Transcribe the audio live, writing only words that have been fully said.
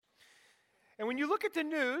And when you look at the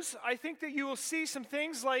news, I think that you will see some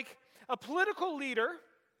things like a political leader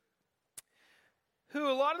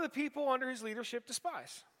who a lot of the people under his leadership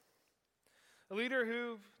despise. A leader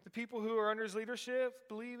who the people who are under his leadership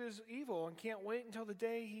believe is evil and can't wait until the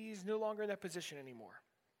day he's no longer in that position anymore.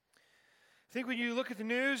 I think when you look at the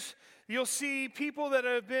news, you'll see people that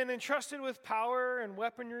have been entrusted with power and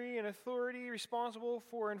weaponry and authority responsible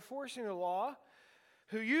for enforcing the law,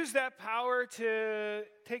 who use that power to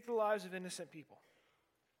take the lives of innocent people.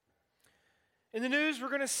 In the news, we're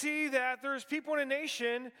going to see that there's people in a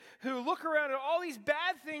nation who look around at all these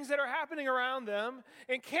bad things that are happening around them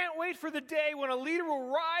and can't wait for the day when a leader will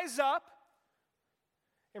rise up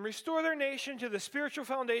and restore their nation to the spiritual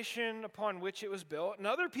foundation upon which it was built. And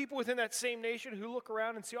other people within that same nation who look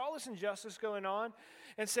around and see all this injustice going on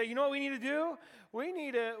and say, you know what we need to do? We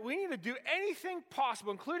need to do anything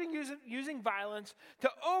possible, including using violence, to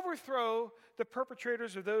overthrow the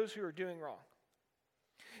perpetrators of those who are doing wrong.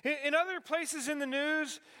 In other places in the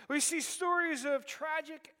news, we see stories of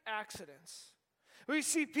tragic accidents. We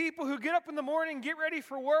see people who get up in the morning, get ready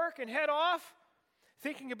for work, and head off,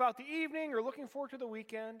 thinking about the evening or looking forward to the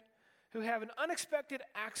weekend, who have an unexpected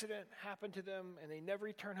accident happen to them, and they never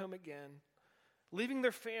return home again, leaving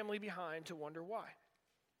their family behind to wonder why.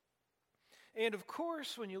 And of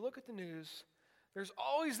course, when you look at the news, there's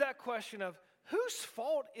always that question of, whose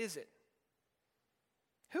fault is it?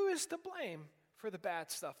 Who is to blame for the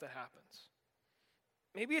bad stuff that happens?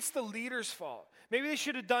 Maybe it's the leader's fault. Maybe they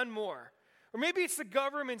should have done more. Or maybe it's the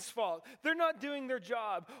government's fault. They're not doing their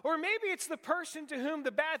job. Or maybe it's the person to whom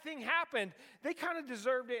the bad thing happened. They kind of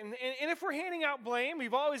deserved it. And if we're handing out blame,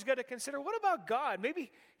 we've always got to consider, what about God?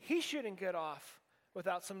 Maybe he shouldn't get off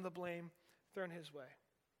without some of the blame thrown his way.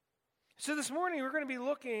 So this morning, we're going to be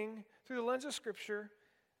looking through the lens of Scripture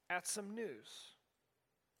at some news.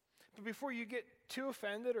 But before you get too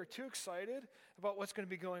offended or too excited about what's going to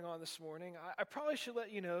be going on this morning, I probably should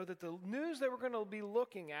let you know that the news that we're going to be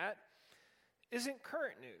looking at isn't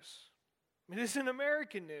current news. It isn't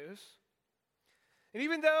American news. And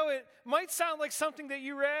even though it might sound like something that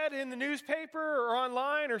you read in the newspaper or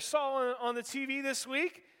online or saw on the TV this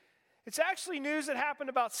week, it's actually news that happened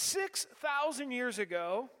about 6,000 years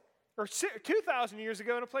ago, or 2,000 years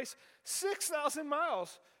ago in a place 6,000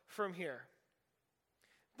 miles from here.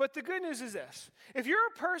 But the good news is this. If you're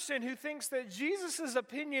a person who thinks that Jesus'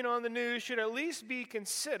 opinion on the news should at least be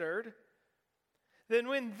considered, then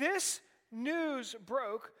when this news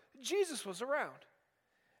broke, Jesus was around.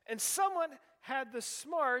 And someone had the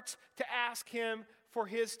smarts to ask him for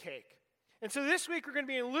his take. And so this week we're going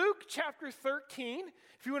to be in Luke chapter 13,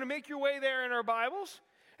 if you want to make your way there in our Bibles.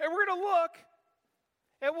 And we're going to look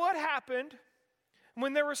at what happened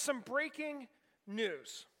when there was some breaking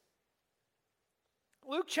news.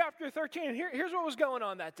 Luke chapter 13, and here's what was going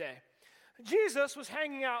on that day. Jesus was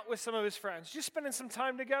hanging out with some of his friends, just spending some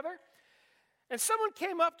time together. And someone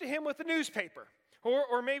came up to him with a newspaper.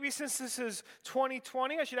 Or maybe since this is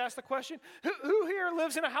 2020, I should ask the question, who here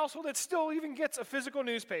lives in a household that still even gets a physical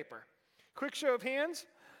newspaper? Quick show of hands.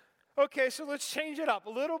 Okay, so let's change it up a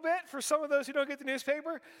little bit for some of those who don't get the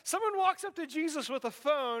newspaper. Someone walks up to Jesus with a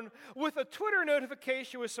phone with a Twitter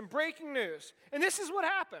notification with some breaking news. And this is what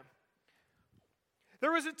happened.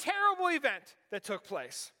 There was a terrible event that took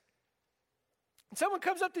place. And someone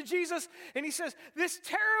comes up to Jesus and he says, this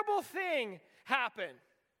terrible thing happened.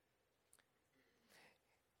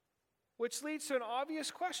 Which leads to an obvious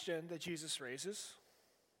question that Jesus raises.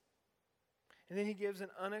 And then he gives an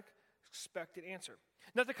unexpected answer.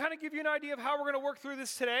 Now, to kind of give you an idea of how we're going to work through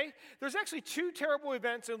this today, there's actually two terrible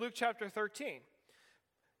events in Luke chapter 13.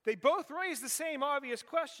 They both raise the same obvious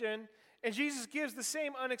question, and Jesus gives the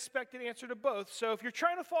same unexpected answer to both. So if you're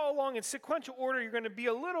trying to follow along in sequential order, you're going to be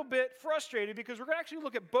a little bit frustrated because we're going to actually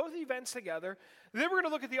look at both events together. Then we're going to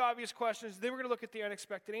look at the obvious questions. Then we're going to look at the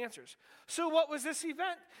unexpected answers. So what was this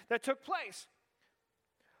event that took place?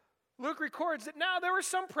 Luke records that now there was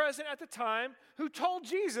some present at the time who told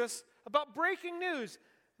Jesus about breaking news.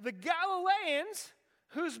 The Galileans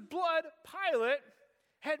whose blood Pilate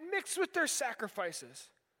had mixed with their sacrifices.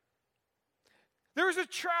 There was a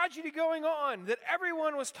tragedy going on that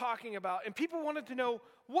everyone was talking about, and people wanted to know,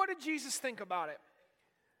 what did Jesus think about it?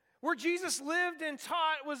 Where Jesus lived and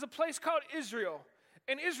taught was a place called Israel,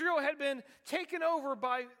 and Israel had been taken over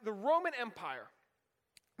by the Roman Empire.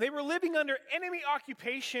 They were living under enemy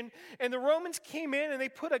occupation, and the Romans came in and they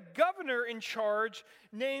put a governor in charge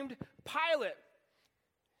named Pilate.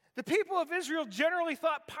 The people of Israel generally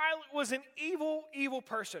thought Pilate was an evil, evil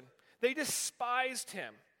person. They despised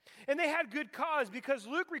him. And they had good cause because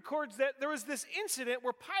Luke records that there was this incident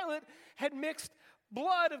where Pilate had mixed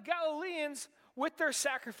blood of Galileans with their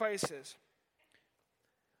sacrifices.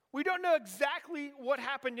 We don't know exactly what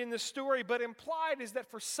happened in the story, but implied is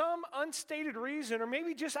that for some unstated reason, or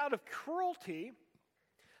maybe just out of cruelty,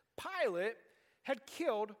 Pilate had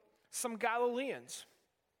killed some Galileans.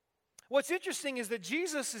 What's interesting is that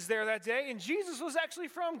Jesus is there that day, and Jesus was actually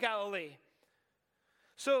from Galilee.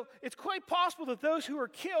 So it's quite possible that those who were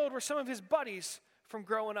killed were some of his buddies from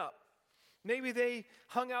growing up. Maybe they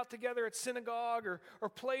hung out together at synagogue or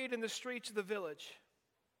played in the streets of the village.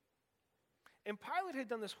 And Pilate had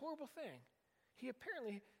done this horrible thing. He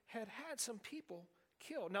apparently had some people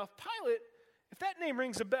killed. Now, if that name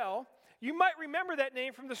rings a bell, you might remember that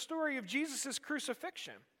name from the story of Jesus'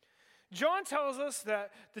 crucifixion. John tells us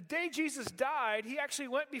that the day Jesus died, he actually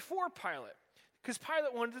went before Pilate because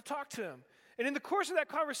Pilate wanted to talk to him. And in the course of that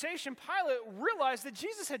conversation, Pilate realized that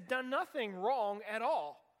Jesus had done nothing wrong at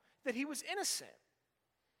all, that he was innocent.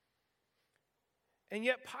 And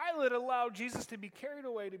yet Pilate allowed Jesus to be carried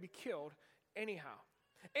away to be killed anyhow.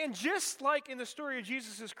 And just like in the story of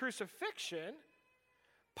Jesus' crucifixion,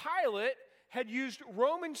 Pilate had used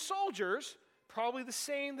Roman soldiers, probably the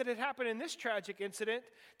same that had happened in this tragic incident,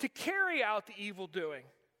 to carry out the evil doing.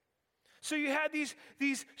 So you had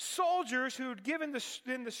these soldiers who had given the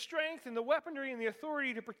strength and the weaponry and the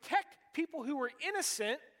authority to protect people who were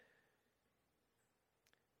innocent,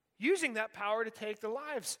 using that power to take the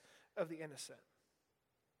lives of the innocent.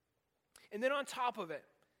 And then on top of it,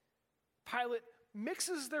 Pilate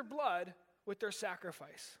mixes their blood with their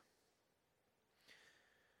sacrifice.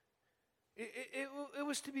 It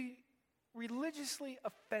was to be religiously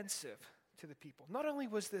offensive to the people. Not only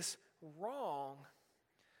was this wrong,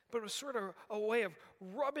 but it was sort of a way of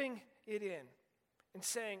rubbing it in and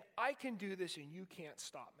saying, I can do this and you can't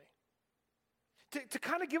stop me. To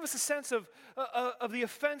kind of give us a sense of the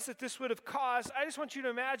offense that this would have caused, I just want you to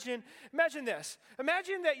imagine this.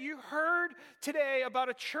 Imagine that you heard today about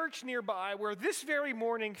a church nearby where this very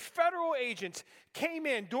morning federal agents came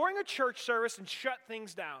in during a church service and shut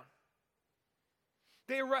things down.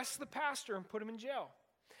 They arrest the pastor and put him in jail.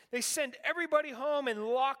 They send everybody home and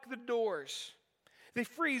lock the doors. They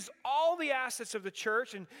freeze all the assets of the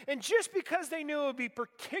church, and just because they knew it would be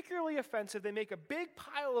particularly offensive, they make a big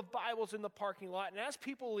pile of Bibles in the parking lot, and as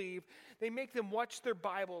people leave, they make them watch their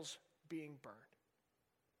Bibles being burned.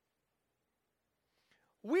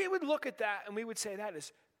 We would look at that and we would say that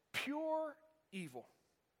is pure evil.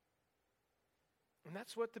 And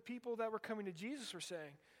that's what the people that were coming to Jesus were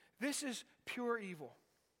saying. This is pure evil.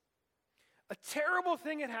 A terrible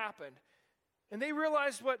thing had happened. And they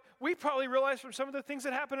realized what we probably realized from some of the things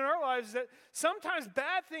that happen in our lives, that sometimes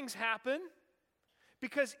bad things happen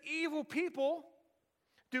because evil people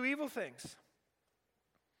do evil things.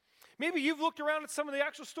 Maybe you've looked around at some of the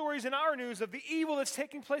actual stories in our news of the evil that's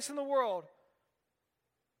taking place in the world.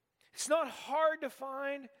 It's not hard to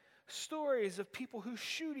find stories of people who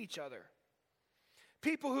shoot each other,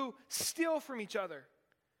 people who steal from each other,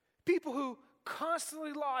 people who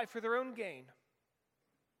constantly lie for their own gain.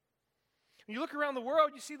 When you look around the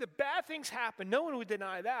world, you see that bad things happen. No one would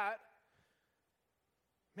deny that.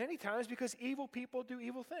 Many times because evil people do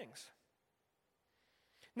evil things.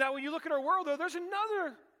 Now, when you look at our world, though, there's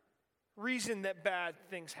another reason that bad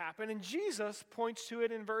things happen, and Jesus points to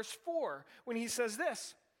it in verse 4 when he says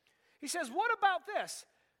this. He says, what about this?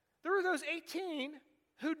 There were those 18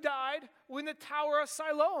 who died when the Tower of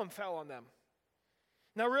Siloam fell on them.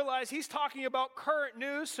 Now realize he's talking about current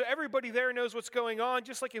news, so everybody there knows what's going on.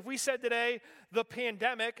 Just like if we said today, the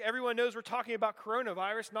pandemic, everyone knows we're talking about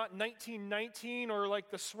coronavirus, not 1919 or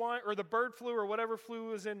like the swine or the bird flu or whatever flu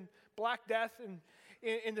was in Black Death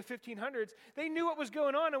in the 1500s. They knew what was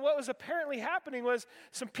going on, and what was apparently happening was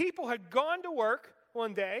some people had gone to work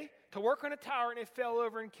one day to work on a tower, and it fell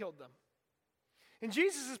over and killed them. And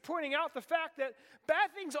Jesus is pointing out the fact that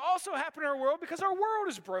bad things also happen in our world because our world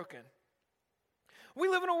is broken. We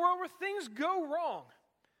live in a world where things go wrong.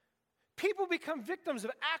 People become victims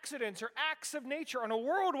of accidents or acts of nature. On a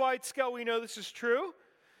worldwide scale, we know this is true.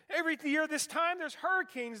 Every year this time, there's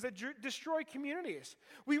hurricanes that destroy communities.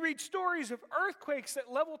 We read stories of earthquakes that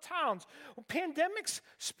level towns. Pandemics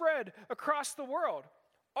spread across the world.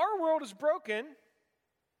 Our world is broken,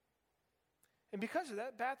 and because of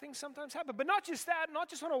that, bad things sometimes happen. But not just that, not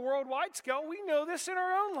just on a worldwide scale, we know this in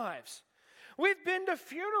our own lives. We've been to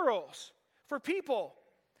funerals for people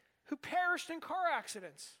who perished in car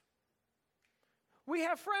accidents. We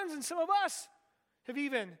have friends, and some of us have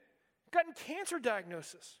even gotten cancer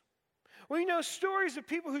diagnosis. We know stories of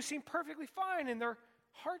people who seem perfectly fine and their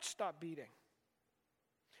hearts stopped beating.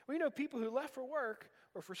 We know people who left for work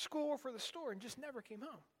or for school or for the store and just never came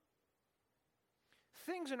home.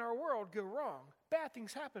 Things in our world go wrong. Bad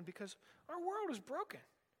things happen because our world is broken.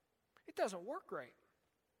 It doesn't work right.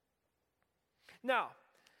 Now,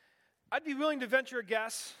 I'd be willing to venture a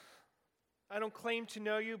guess. I don't claim to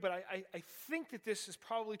know you, but I think that this is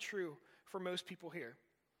probably true for most people here.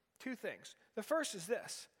 Two things. The first is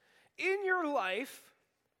this. In your life,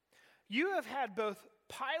 you have had both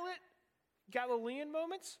Pilate, Galilean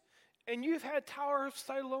moments, and you've had Tower of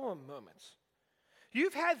Siloam moments.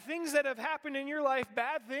 You've had things that have happened in your life,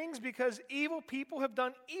 bad things, because evil people have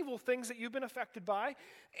done evil things that you've been affected by.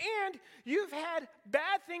 And you've had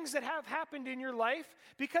bad things that have happened in your life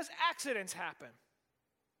because accidents happen.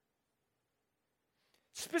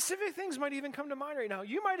 Specific things might even come to mind right now.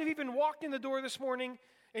 You might have even walked in the door this morning,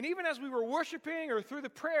 and even as we were worshiping or through the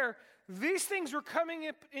prayer, these things were coming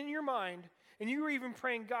up in your mind, and you were even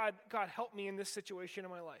praying, God, help me in this situation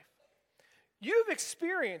in my life. You've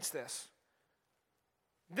experienced this.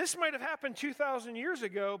 This might have happened 2,000 years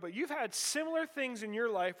ago, but you've had similar things in your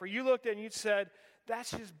life where you looked at and you said,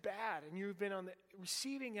 that's just bad, and you've been on the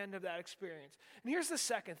receiving end of that experience. And here's the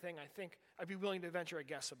second thing I think I'd be willing to venture a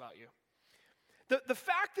guess about you. The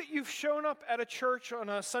fact that you've shown up at a church on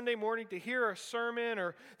a Sunday morning to hear a sermon,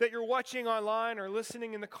 or that you're watching online or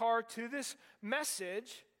listening in the car to this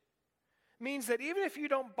message means that even if you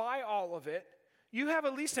don't buy all of it, you have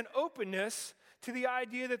at least an openness to the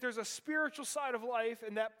idea that there's a spiritual side of life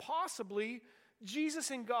and that possibly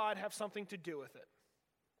Jesus and God have something to do with it.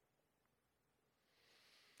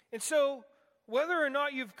 And so, whether or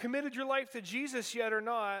not you've committed your life to Jesus yet or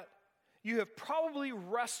not, you have probably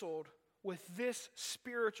wrestled with this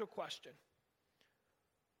spiritual question.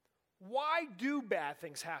 Why do bad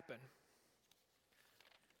things happen?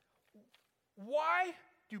 Why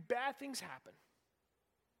do bad things happen?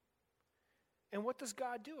 And what does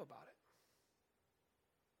God do about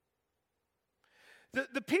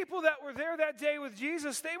it? The people that were there that day with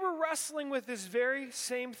Jesus, they were wrestling with this very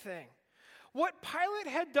same thing. What Pilate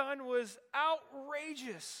had done was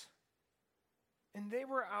outrageous, and they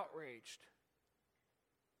were outraged.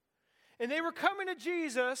 And they were coming to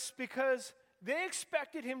Jesus because they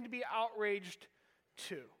expected him to be outraged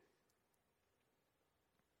too.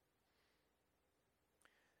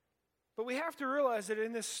 But we have to realize that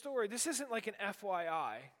in this story, this isn't like an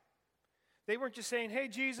FYI. They weren't just saying, hey,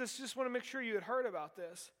 Jesus, just want to make sure you had heard about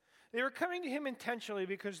this. They were coming to him intentionally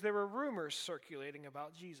because there were rumors circulating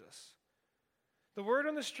about Jesus. The word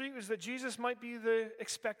on the street was that Jesus might be the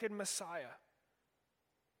expected Messiah.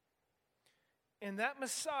 And that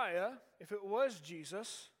Messiah, if it was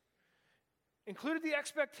Jesus, included the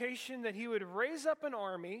expectation that he would raise up an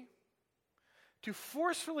army to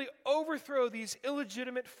forcefully overthrow these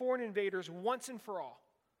illegitimate foreign invaders once and for all.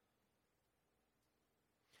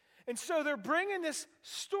 And so they're bringing this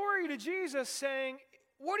story to Jesus saying,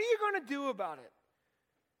 what are you going to do about it?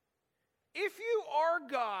 If you are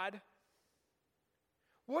God,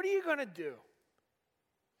 what are you going to do?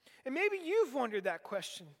 And maybe you've wondered that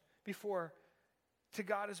question before to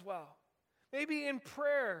God as well. Maybe in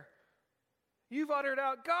prayer, you've uttered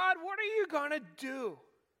out, God, what are you going to do?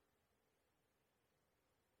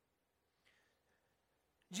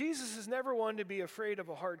 Jesus is never one to be afraid of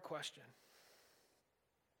a hard question.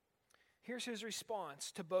 Here's his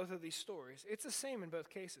response to both of these stories. It's the same in both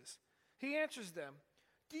cases. He answers them,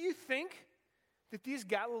 do you think that these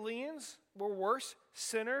Galileans were worse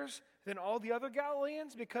sinners than all the other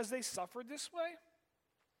Galileans because they suffered this way?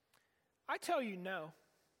 I tell you no.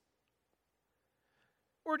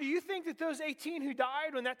 Or do you think that those 18 who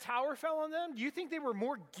died when that tower fell on them, do you think they were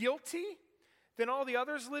more guilty than all the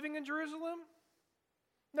others living in Jerusalem?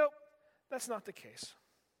 Nope, that's not the case.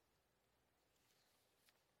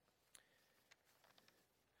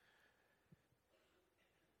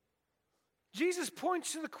 Jesus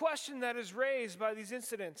points to the question that is raised by these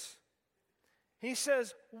incidents. He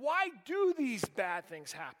says, why do these bad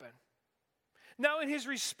things happen? Now, in his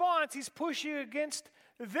response, he's pushing against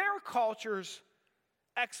their culture's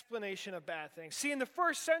explanation of bad things. See, in the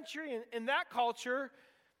first century, in that culture,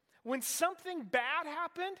 when something bad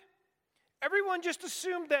happened, everyone just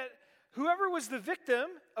assumed that whoever was the victim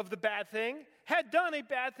of the bad thing had done a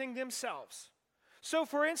bad thing themselves. So,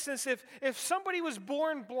 for instance, if somebody was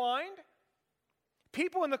born blind,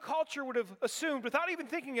 people in the culture would have assumed, without even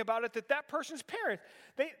thinking about it, that that person's parents,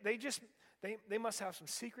 they must have some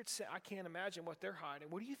secret sin. I can't imagine what they're hiding.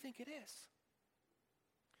 What do you think it is?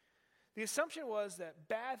 The assumption was that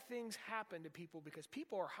bad things happen to people because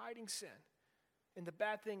people are hiding sin, and the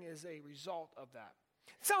bad thing is a result of that.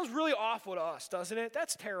 It sounds really awful to us, doesn't it?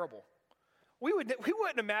 That's terrible. We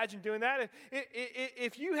wouldn't imagine doing that.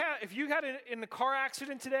 If you had in a car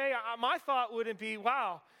accident today, my thought wouldn't be,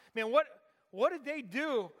 wow, man, what did they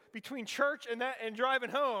do between church and driving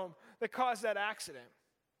home that caused that accident?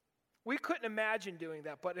 We couldn't imagine doing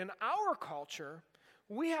that. But in our culture,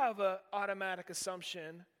 we have an automatic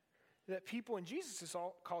assumption that people in Jesus'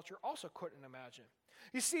 culture also couldn't imagine.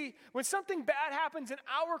 You see, when something bad happens in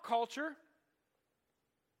our culture,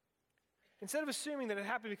 instead of assuming that it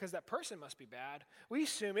happened because that person must be bad, we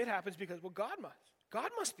assume it happens because, well, God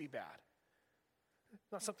must be bad.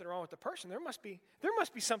 Not something wrong with the person. There must be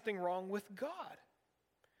something wrong with God.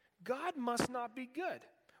 God must not be good,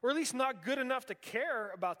 or at least not good enough to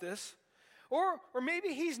care about this, or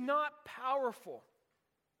maybe he's not powerful,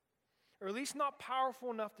 or at least not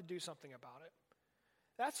powerful enough to do something about it.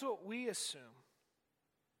 That's what we assume.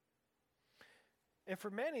 And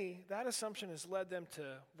for many, that assumption has led them to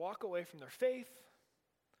walk away from their faith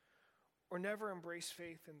or never embrace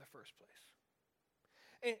faith in the first place.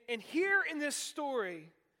 And here in this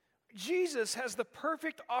story, Jesus has the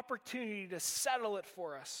perfect opportunity to settle it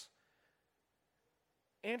for us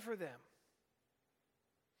and for them.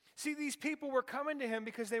 See, these people were coming to him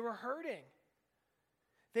because they were hurting.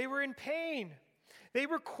 They were in pain. They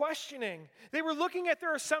were questioning. They were looking at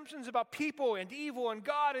their assumptions about people and evil and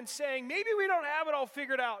God and saying, maybe we don't have it all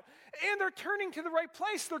figured out. And they're turning to the right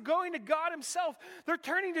place. They're going to God himself. They're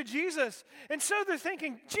turning to Jesus. And so they're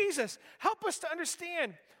thinking, Jesus, help us to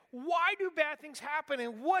understand, why do bad things happen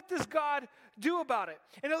and what does God do about it?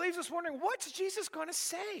 And it leaves us wondering, what's Jesus going to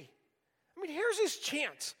say? I mean, here's his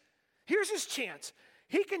chance. Here's his chance.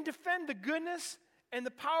 He can defend the goodness and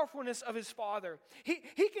the powerfulness of his Father.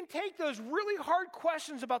 He can take those really hard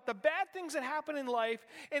questions about the bad things that happen in life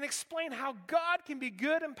and explain how God can be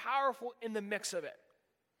good and powerful in the mix of it.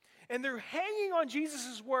 And they're hanging on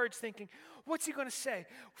Jesus' words thinking, what's he going to say?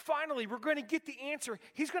 Finally, we're going to get the answer.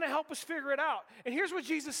 He's going to help us figure it out. And here's what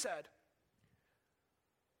Jesus said.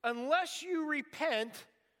 Unless you repent,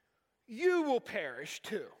 you will perish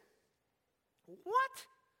too. What?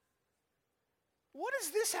 What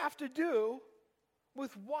does this have to do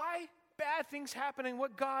with why bad things happen and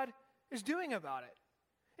what God is doing about it?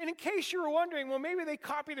 And in case you were wondering, well, maybe they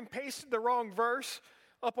copied and pasted the wrong verse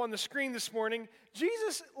up on the screen this morning.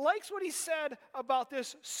 Jesus likes what he said about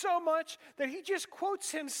this so much that he just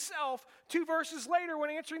quotes himself 2 verses later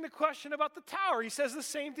when answering the question about the tower. He says the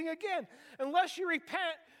same thing again. Unless you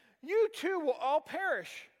repent, you too will all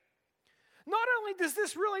perish. Not only does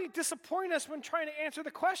this really disappoint us when trying to answer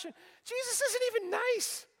the question, Jesus isn't even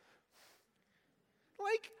nice.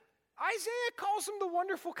 Like, Isaiah calls him the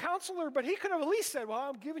wonderful counselor, but he could have at least said, well,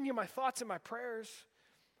 I'm giving you my thoughts and my prayers.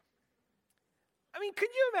 I mean, could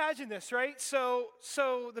you imagine this, right? So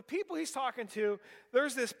the people he's talking to,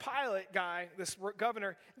 there's this Pilate guy, this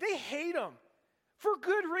governor, they hate him for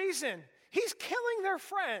good reason. He's killing their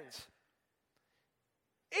friends.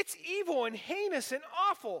 It's evil and heinous and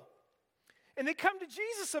awful. And they come to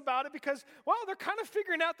Jesus about it because, well, they're kind of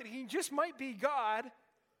figuring out that he just might be God.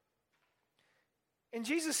 And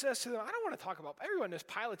Jesus says to them, I don't want to talk about, everyone knows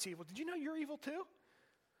Pilate's evil. Did you know you're evil too?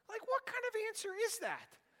 Like, what kind of answer is that?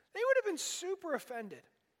 They would have been super offended.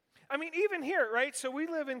 I mean, even here, right? So we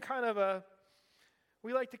live in kind of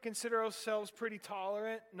we like to consider ourselves pretty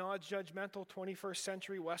tolerant, non-judgmental 21st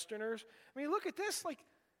century Westerners. I mean, look at this. Like,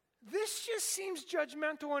 this just seems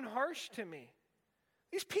judgmental and harsh to me.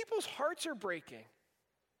 These people's hearts are breaking.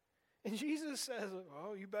 And Jesus says,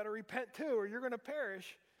 oh, you better repent too, or you're going to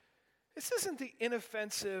perish. This isn't the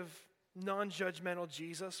inoffensive, non-judgmental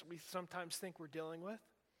Jesus we sometimes think we're dealing with.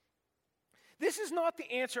 This is not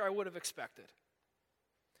the answer I would have expected.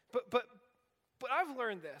 But I've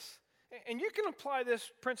learned this. And you can apply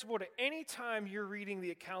this principle to any time you're reading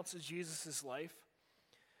the accounts of Jesus' life.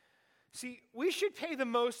 See, we should pay the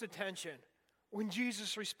most attention when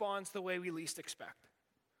Jesus responds the way we least expect.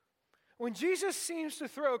 When Jesus seems to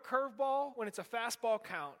throw a curveball when it's a fastball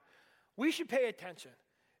count, we should pay attention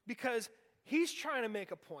because he's trying to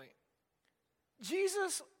make a point.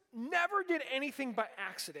 Jesus never did anything by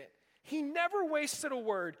accident. He never wasted a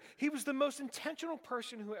word. He was the most intentional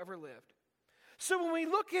person who ever lived. So when we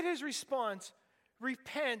look at his response,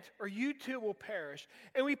 repent or you too will perish,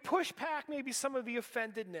 and we push back maybe some of the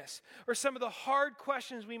offendedness or some of the hard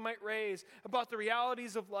questions we might raise about the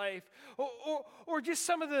realities of life or just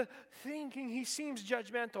some of the thinking he seems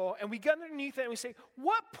judgmental, and we get underneath it and we say,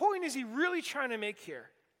 what point is he really trying to make here?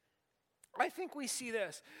 I think we see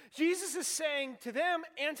this. Jesus is saying to them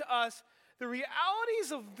and to us, the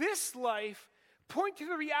realities of this life point to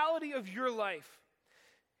the reality of your life.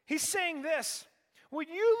 He's saying this. When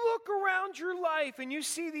you look around your life and you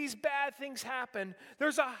see these bad things happen,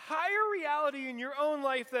 there's a higher reality in your own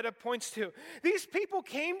life that it points to. These people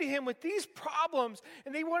came to him with these problems,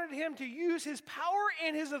 and they wanted him to use his power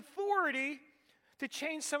and his authority to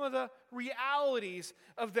change some of the realities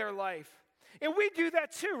of their life. And we do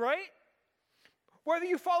that too, right? Whether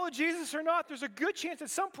you follow Jesus or not, there's a good chance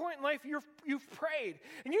at some point in life you've prayed.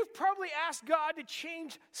 And you've probably asked God to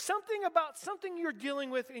change something about something you're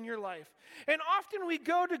dealing with in your life. And often we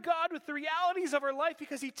go to God with the realities of our life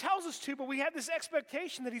because he tells us to, but we have this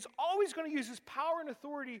expectation that he's always going to use his power and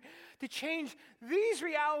authority to change these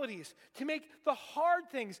realities, to make the hard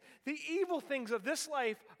things, the evil things of this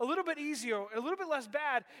life a little bit easier, a little bit less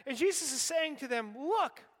bad. And Jesus is saying to them,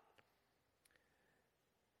 look,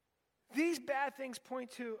 these bad things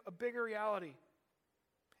point to a bigger reality.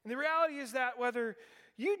 And the reality is that whether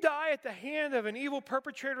you die at the hand of an evil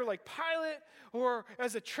perpetrator like Pilate, or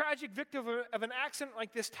as a tragic victim of an accident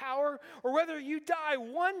like this tower, or whether you die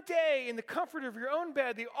one day in the comfort of your own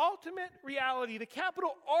bed, the ultimate reality, the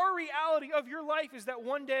capital R reality of your life is that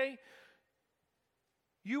one day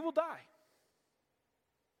you will die.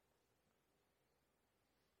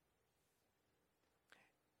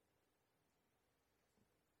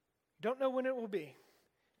 Don't know when it will be.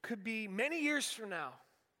 Could be many years from now.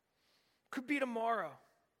 Could be tomorrow.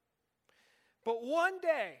 But one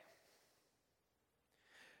day,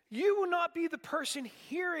 you will not be the person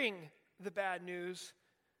hearing the bad news.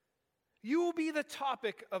 You will be the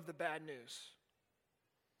topic of the bad news.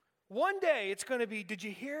 One day it's going to be, did you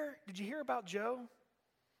hear about Joe?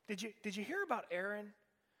 Did you hear about Aaron?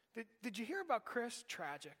 Did you hear about Chris?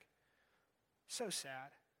 Tragic. So sad.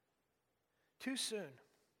 Too soon.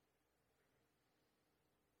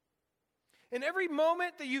 And every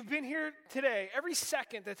moment that you've been here today, every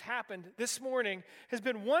second that's happened this morning has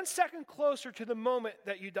been 1 second closer to the moment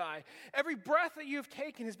that you die. Every breath that you've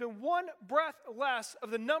taken has been one breath less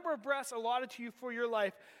of the number of breaths allotted to you for your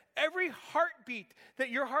life. Every heartbeat that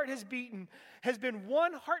your heart has beaten has been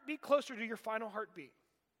one heartbeat closer to your final heartbeat.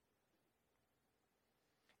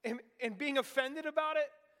 And being offended about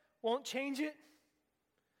it won't change it.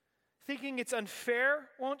 Thinking it's unfair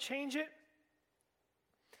won't change it.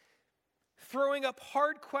 Throwing up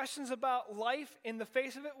hard questions about life in the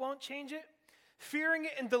face of it won't change it. Fearing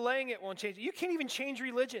it and delaying it won't change it. You can't even change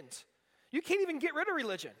religions. You can't even get rid of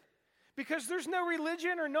religion. Because there's no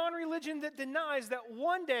religion or non-religion that denies that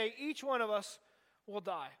one day each one of us will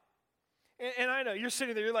die. And I know, you're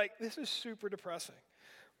sitting there, you're like, this is super depressing.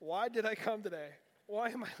 Why did I come today? Why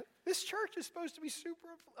am I? This church is supposed to be super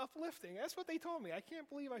uplifting. That's what they told me. I can't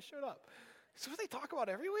believe I showed up. That's what they talk about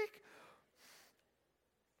every week?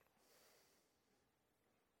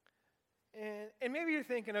 And maybe you're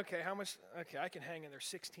thinking, okay, I can hang in there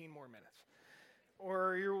 16 more minutes.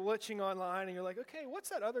 Or you're watching online and you're like, okay, what's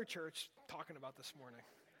that other church talking about this morning?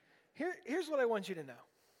 Here's what I want you to know.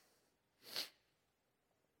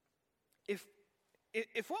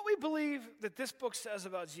 If what we believe that this book says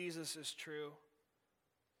about Jesus is true,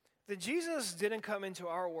 that Jesus didn't come into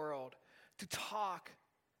our world to talk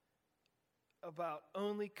about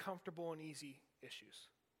only comfortable and easy issues.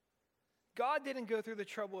 God didn't go through the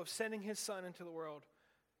trouble of sending his son into the world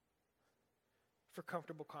for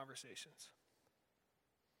comfortable conversations.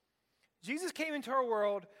 Jesus came into our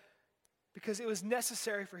world because it was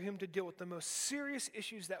necessary for him to deal with the most serious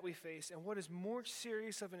issues that we face. And what is more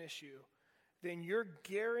serious of an issue than your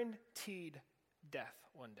guaranteed death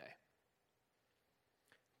one day?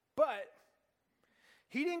 But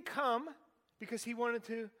he didn't come because he wanted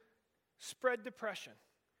to spread depression.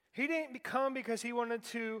 He didn't come because he wanted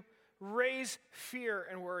to raise fear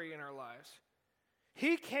and worry in our lives.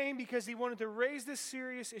 He came because he wanted to raise this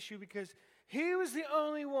serious issue because he was the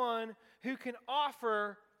only one who can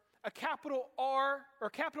offer a capital R or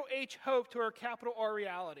capital H hope to our capital R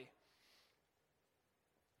reality.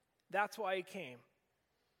 That's why he came.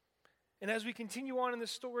 And as we continue on in this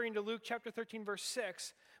story into Luke chapter 13, verse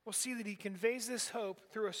 6, we'll see that he conveys this hope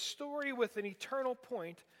through a story with an eternal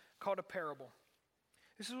point called a parable.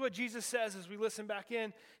 This is what Jesus says as we listen back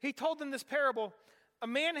in. He told them this parable. A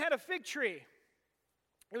man had a fig tree.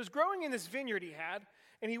 It was growing in this vineyard he had,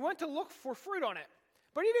 and he went to look for fruit on it,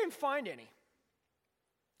 but he didn't find any.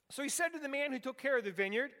 So he said to the man who took care of the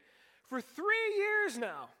vineyard, for 3 years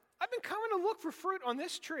now, I've been coming to look for fruit on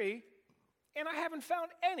this tree, and I haven't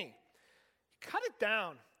found any. Cut it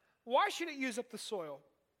down. Why should it use up the soil?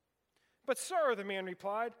 But sir, the man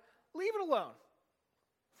replied, leave it alone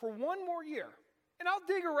for 1 more year. And I'll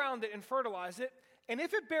dig around it and fertilize it, and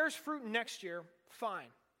if it bears fruit next year, fine.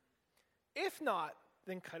 If not,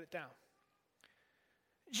 then cut it down.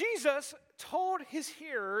 Jesus told his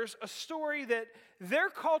hearers a story that their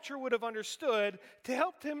culture would have understood to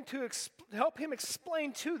help him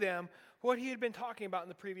explain to them what he had been talking about in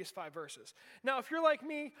the previous 5 verses. Now, if you're like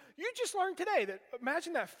me, you just learned today that,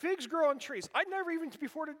 imagine that, figs grow on trees. I'd never even,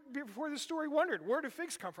 before this story, wondered, where do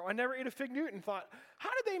figs come from? I never ate a fig Newton and thought,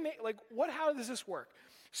 how does this work?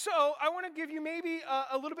 So I want to give you maybe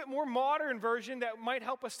a little bit more modern version that might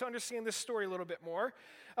help us to understand this story a little bit more.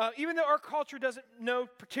 Even though our culture doesn't know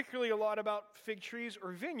particularly a lot about fig trees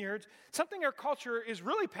or vineyards, something our culture is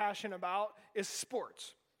really passionate about is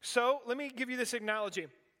sports. So let me give you this analogy.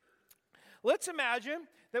 Let's imagine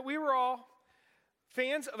that we were all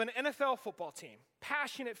fans of an NFL football team,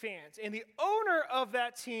 passionate fans, and the owner of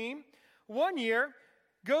that team one year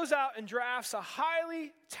goes out and drafts a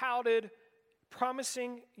highly touted,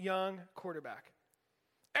 promising young quarterback.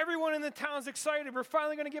 Everyone in the town's excited. We're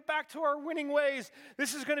finally going to get back to our winning ways.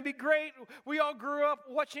 This is going to be great. We all grew up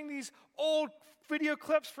watching these old video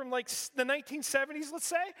clips from like the 1970s, let's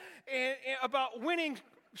say, and about winning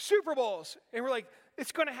Super Bowls. And we're like,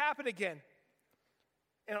 it's going to happen again.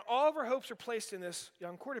 And all of our hopes are placed in this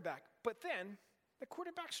young quarterback. But then the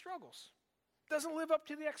quarterback struggles, doesn't live up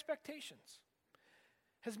to the expectations,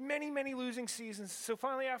 has many, many losing seasons. So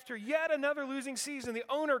finally, after yet another losing season, the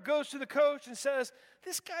owner goes to the coach and says,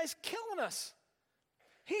 this guy's killing us.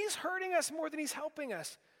 He's hurting us more than he's helping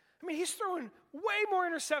us. I mean, he's throwing way more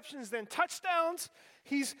interceptions than touchdowns.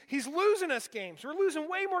 He's losing us games. We're losing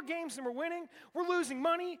way more games than we're winning. We're losing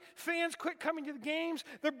money. Fans quit coming to the games.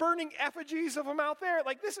 They're burning effigies of him out there.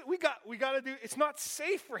 Like this, we got to do. It's not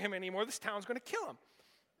safe for him anymore. This town's going to kill him.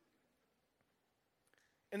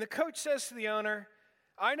 And the coach says to the owner,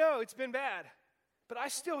 I know it's been bad, but I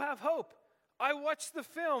still have hope. I watched the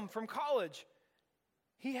film from college.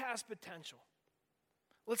 He has potential.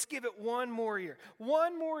 Let's give it one more year.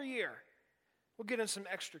 One more year. We'll get him some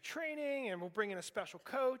extra training and we'll bring in a special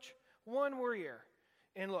coach. One more year.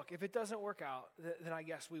 And look, if it doesn't work out, then I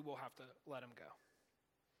guess we will have to let him go.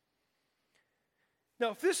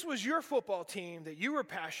 Now, if this was your football team that you were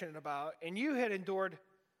passionate about and you had endured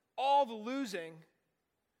all the losing,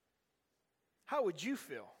 how would you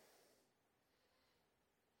feel?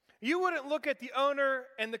 You wouldn't look at the owner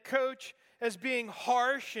and the coach as being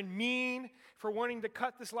harsh and mean for wanting to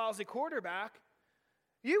cut this lousy quarterback.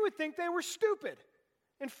 You would think they were stupid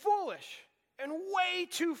and foolish and way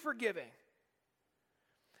too forgiving.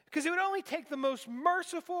 Because it would only take the most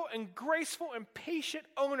merciful and graceful and patient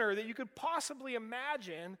owner that you could possibly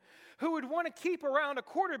imagine who would want to keep around a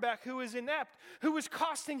quarterback who is inept, who is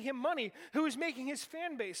costing him money, who is making his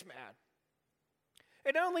fan base mad.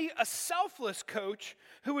 And only a selfless coach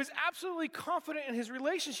who is absolutely confident in his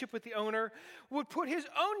relationship with the owner would put his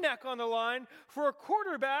own neck on the line for a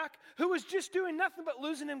quarterback who was just doing nothing but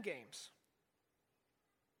losing him games.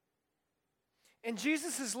 And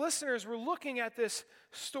Jesus' listeners were looking at this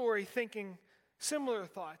story thinking similar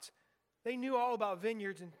thoughts. They knew all about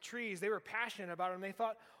vineyards and trees. They were passionate about them. They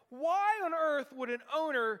thought, why on earth would an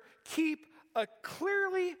owner keep a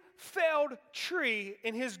clearly failed tree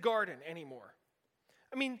in his garden anymore?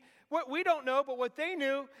 I mean, what we don't know, but what they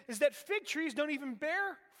knew is that fig trees don't even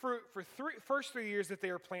bear fruit for first 3 years that they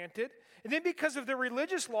are planted. And then because of the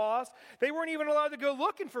religious laws, they weren't even allowed to go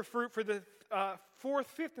looking for fruit for the 4th,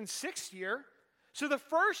 5th, and 6th year. So the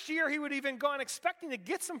first year he would have even gone expecting to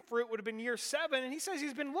get some fruit would have been year 7. And he says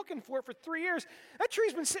he's been looking for it for 3 years. That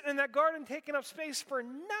tree's been sitting in that garden taking up space for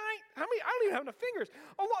 9, I don't even have enough fingers.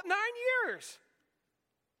 9 years.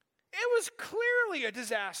 It was clearly a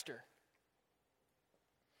disaster.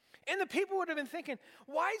 And the people would have been thinking,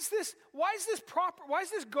 why is this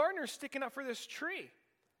gardener sticking up for this tree?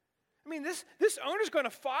 I mean, this owner's going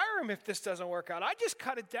to fire him if this doesn't work out. I just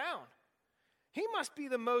cut it down. He must be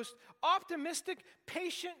the most optimistic,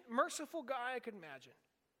 patient, merciful guy I could imagine.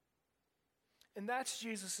 And that's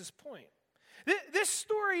Jesus' point. This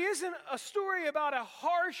story isn't a story about a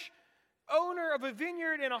harsh owner of a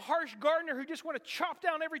vineyard and a harsh gardener who just want to chop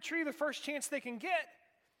down every tree the first chance they can get.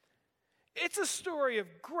 It's a story of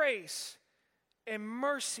grace and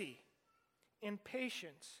mercy and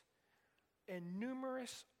patience and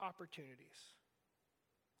numerous opportunities.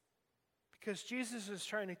 Because Jesus is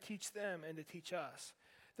trying to teach them and to teach us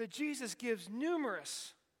that Jesus gives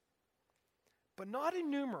numerous, but not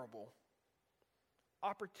innumerable,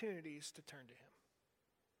 opportunities to turn to him.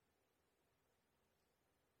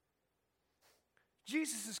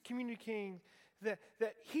 Jesus is communicating that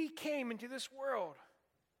he came into this world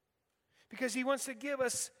because he wants to give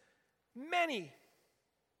us many,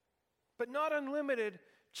 but not unlimited,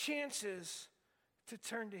 chances to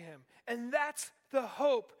turn to him. And that's the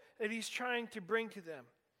hope that he's trying to bring to them.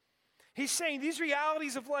 He's saying these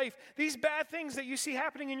realities of life, these bad things that you see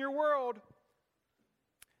happening in your world,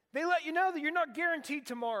 they let you know that you're not guaranteed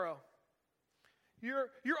tomorrow. Your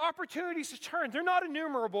opportunities to turn, they're not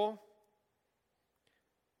innumerable.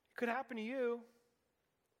 It could happen to you.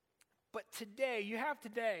 But today, you have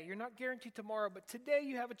today. You're not guaranteed tomorrow, but today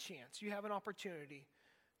you have a chance. You have an opportunity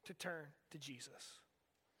to turn to Jesus.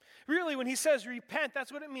 Really, when he says repent,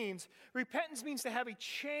 that's what it means. Repentance means to have a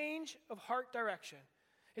change of heart direction.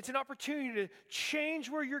 It's an opportunity to change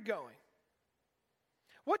where you're going.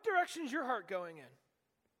 What direction is your heart going in?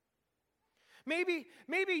 Maybe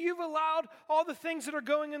you've allowed all the things that are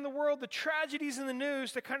going in the world, the tragedies in the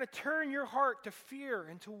news, to kind of turn your heart to fear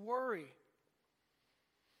and to worry.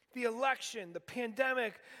 The election, the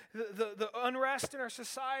pandemic, the unrest in our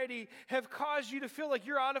society have caused you to feel like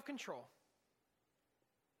you're out of control.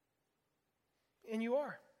 And you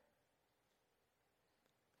are.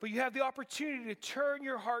 But you have the opportunity to turn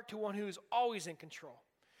your heart to one who is always in control.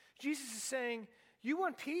 Jesus is saying, you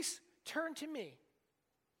want peace? Turn to me.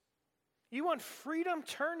 You want freedom?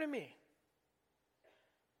 Turn to me.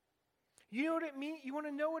 You know what it means? You want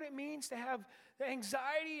to know what it means to have the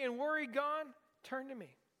anxiety and worry gone? Turn to me.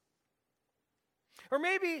 Or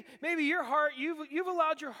maybe your heart, you've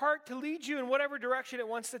allowed your heart to lead you in whatever direction it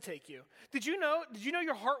wants to take you. Did you know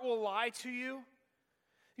your heart will lie to you?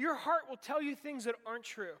 Your heart will tell you things that aren't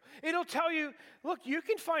true. It'll tell you, look, you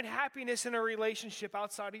can find happiness in a relationship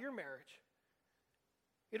outside of your marriage.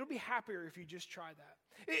 It'll be happier if you just try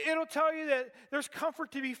that. It'll tell you that there's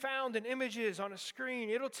comfort to be found in images on a screen.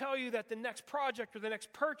 It'll tell you that the next project or the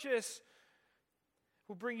next purchase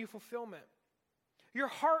will bring you fulfillment. Your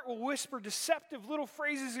heart will whisper deceptive little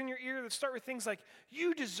phrases in your ear that start with things like,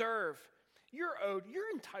 you deserve, you're owed, you're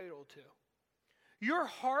entitled to. Your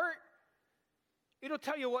heart, it'll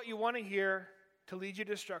tell you what you want to hear to lead you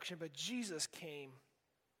to destruction, but Jesus came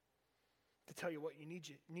to tell you what you need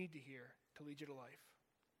to hear to lead you to life.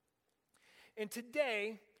 And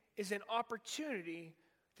today is an opportunity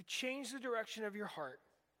to change the direction of your heart,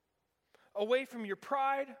 away from your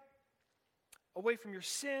pride, away from your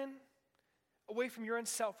sin, away from your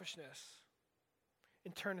unselfishness,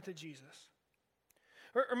 and turn it to Jesus.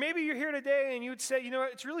 Or maybe you're here today and you would say, you know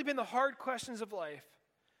what, it's really been the hard questions of life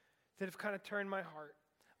that have kind of turned my heart.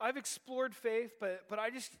 I've explored faith, but I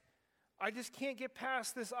just can't get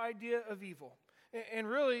past this idea of evil. And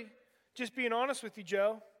really, just being honest with you,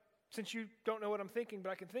 Joe, since you don't know what I'm thinking,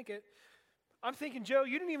 but I can think it, I'm thinking, Joe,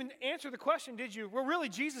 you didn't even answer the question, did you? Well, really,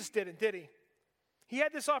 Jesus didn't, did he? He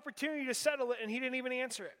had this opportunity to settle it, and he didn't even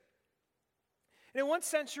answer it. And in one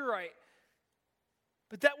sense, you're right.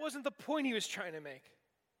 But that wasn't the point he was trying to make.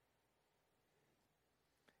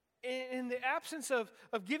 In the absence of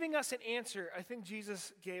giving us an answer, I think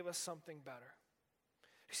Jesus gave us something better.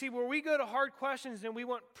 You see, where we go to hard questions and we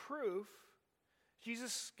want proof,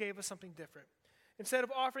 Jesus gave us something different. Instead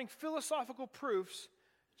of offering philosophical proofs,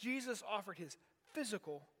 Jesus offered his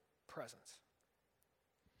physical presence.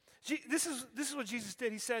 This is what Jesus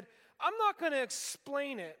did. He said, I'm not going to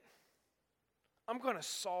explain it. I'm going to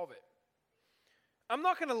solve it. I'm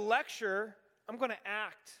not going to lecture. I'm going to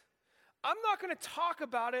act. I'm not going to talk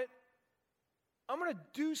about it. I'm going to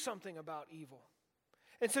do something about evil.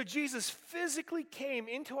 And so Jesus physically came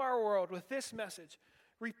into our world with this message.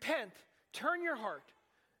 Repent, turn your heart,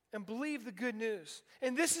 and believe the good news.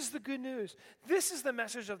 And this is the good news. This is the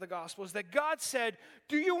message of the gospel, is that God said,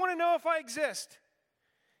 do you want to know if I exist?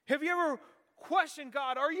 Have you ever questioned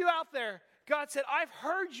God? Are you out there? God said, I've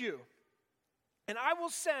heard you. And I will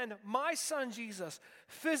send my son Jesus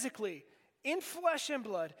physically, in flesh and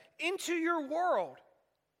blood, into your world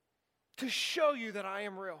to show you that I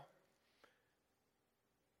am real.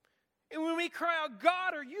 And when we cry out,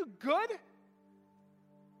 God, are you good?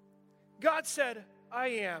 God said, I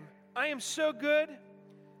am. I am so good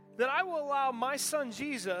that I will allow my son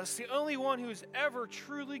Jesus, the only one who is ever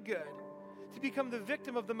truly good, to become the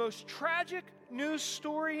victim of the most tragic news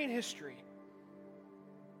story in history.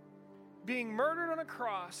 Being murdered on a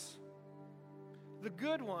cross, the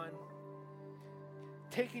good one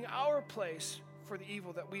taking our place for the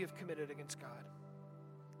evil that we have committed against God.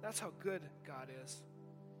 That's how good God is.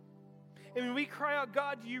 And when we cry out,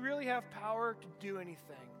 God, do you really have power to do anything?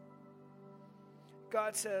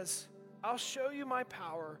 God says, I'll show you my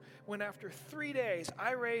power when after 3 days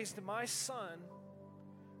I raised my son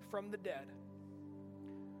from the dead,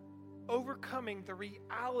 overcoming the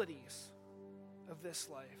realities of this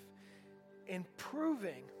life and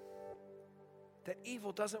proving that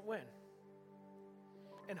evil doesn't win,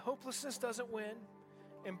 and hopelessness doesn't win,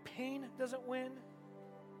 and pain doesn't win,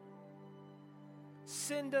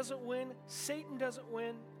 sin doesn't win, Satan doesn't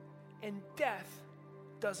win, and death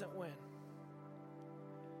doesn't win.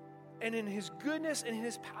 And in his goodness and in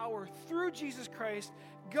his power, through Jesus Christ,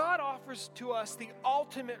 God offers to us the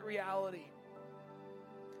ultimate reality.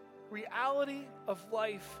 reality of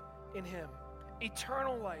life in him,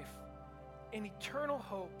 eternal life, and eternal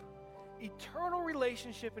hope, eternal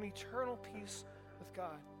relationship, and eternal peace with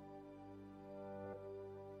God.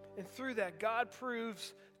 And through that, God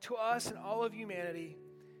proves to us and all of humanity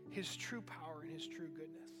his true power and his true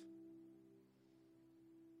goodness.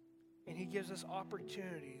 And he gives us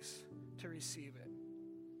opportunities to receive it.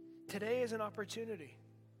 Today is an opportunity,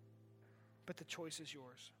 but the choice is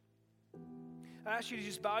yours. I ask you to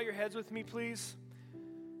just bow your heads with me, please.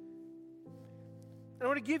 I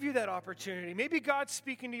want to give you that opportunity. Maybe God's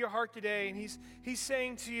speaking to your heart today, and he's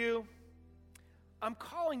saying to you, I'm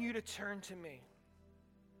calling you to turn to me.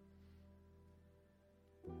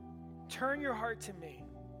 Turn your heart to me.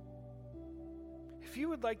 If you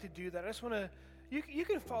would like to do that, I just want to, you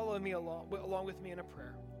can follow me along with me in a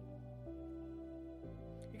prayer.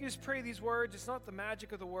 You can just pray these words. It's not the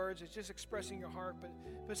magic of the words. It's just expressing your heart,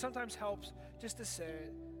 but sometimes helps just to say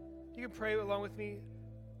it. You can pray along with me.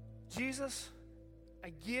 Jesus,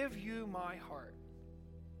 I give you my heart.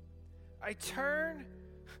 I turn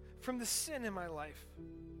from the sin in my life.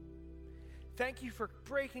 Thank you for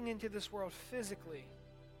breaking into this world physically,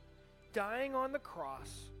 dying on the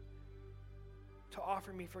cross to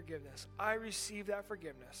offer me forgiveness. I receive that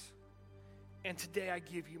forgiveness, and today I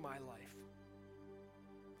give you my life.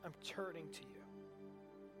 I'm turning to you.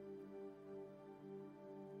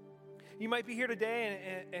 You might be here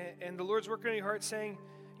today, and the Lord's working on your heart saying,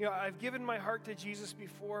 you know, I've given my heart to Jesus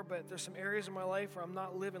before, but there's some areas in my life where I'm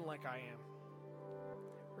not living like I am,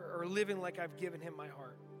 or living like I've given him my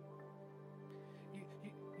heart.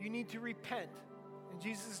 You need to repent. And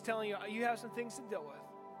Jesus is telling you, you have some things to deal with.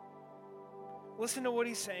 Listen to what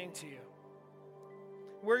he's saying to you.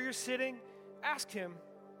 Where you're sitting, ask him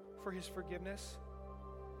for his forgiveness.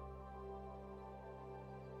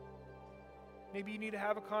 Maybe you need to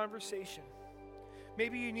have a conversation.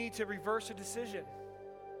 Maybe you need to reverse a decision.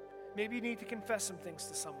 Maybe you need to confess some things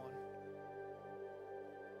to someone.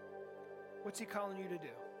 What's he calling you to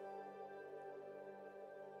do?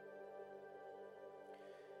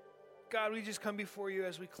 God, we just come before you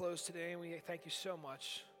as we close today, and we thank you so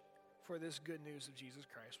much for this good news of Jesus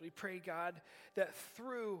Christ. We pray, God, that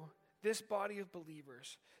through this body of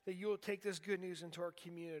believers, that you will take this good news into our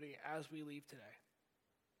community as we leave today.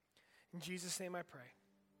 In Jesus' name I pray.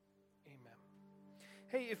 Amen.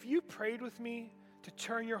 Hey, if you prayed with me to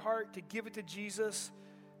turn your heart, to give it to Jesus,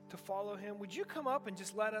 to follow him, would you come up and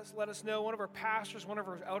just let us know? One of our pastors, one of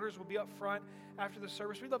our elders will be up front after the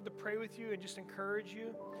service. We'd love to pray with you and just encourage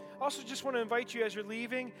you. Also, just want to invite you as you're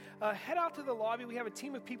leaving, head out to the lobby. We have a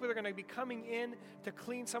team of people that are going to be coming in to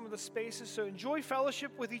clean some of the spaces. So enjoy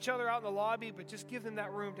fellowship with each other out in the lobby, but just give them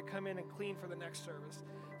that room to come in and clean for the next service.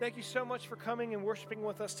 Thank you so much for coming and worshiping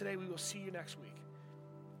with us today. We will see you next week.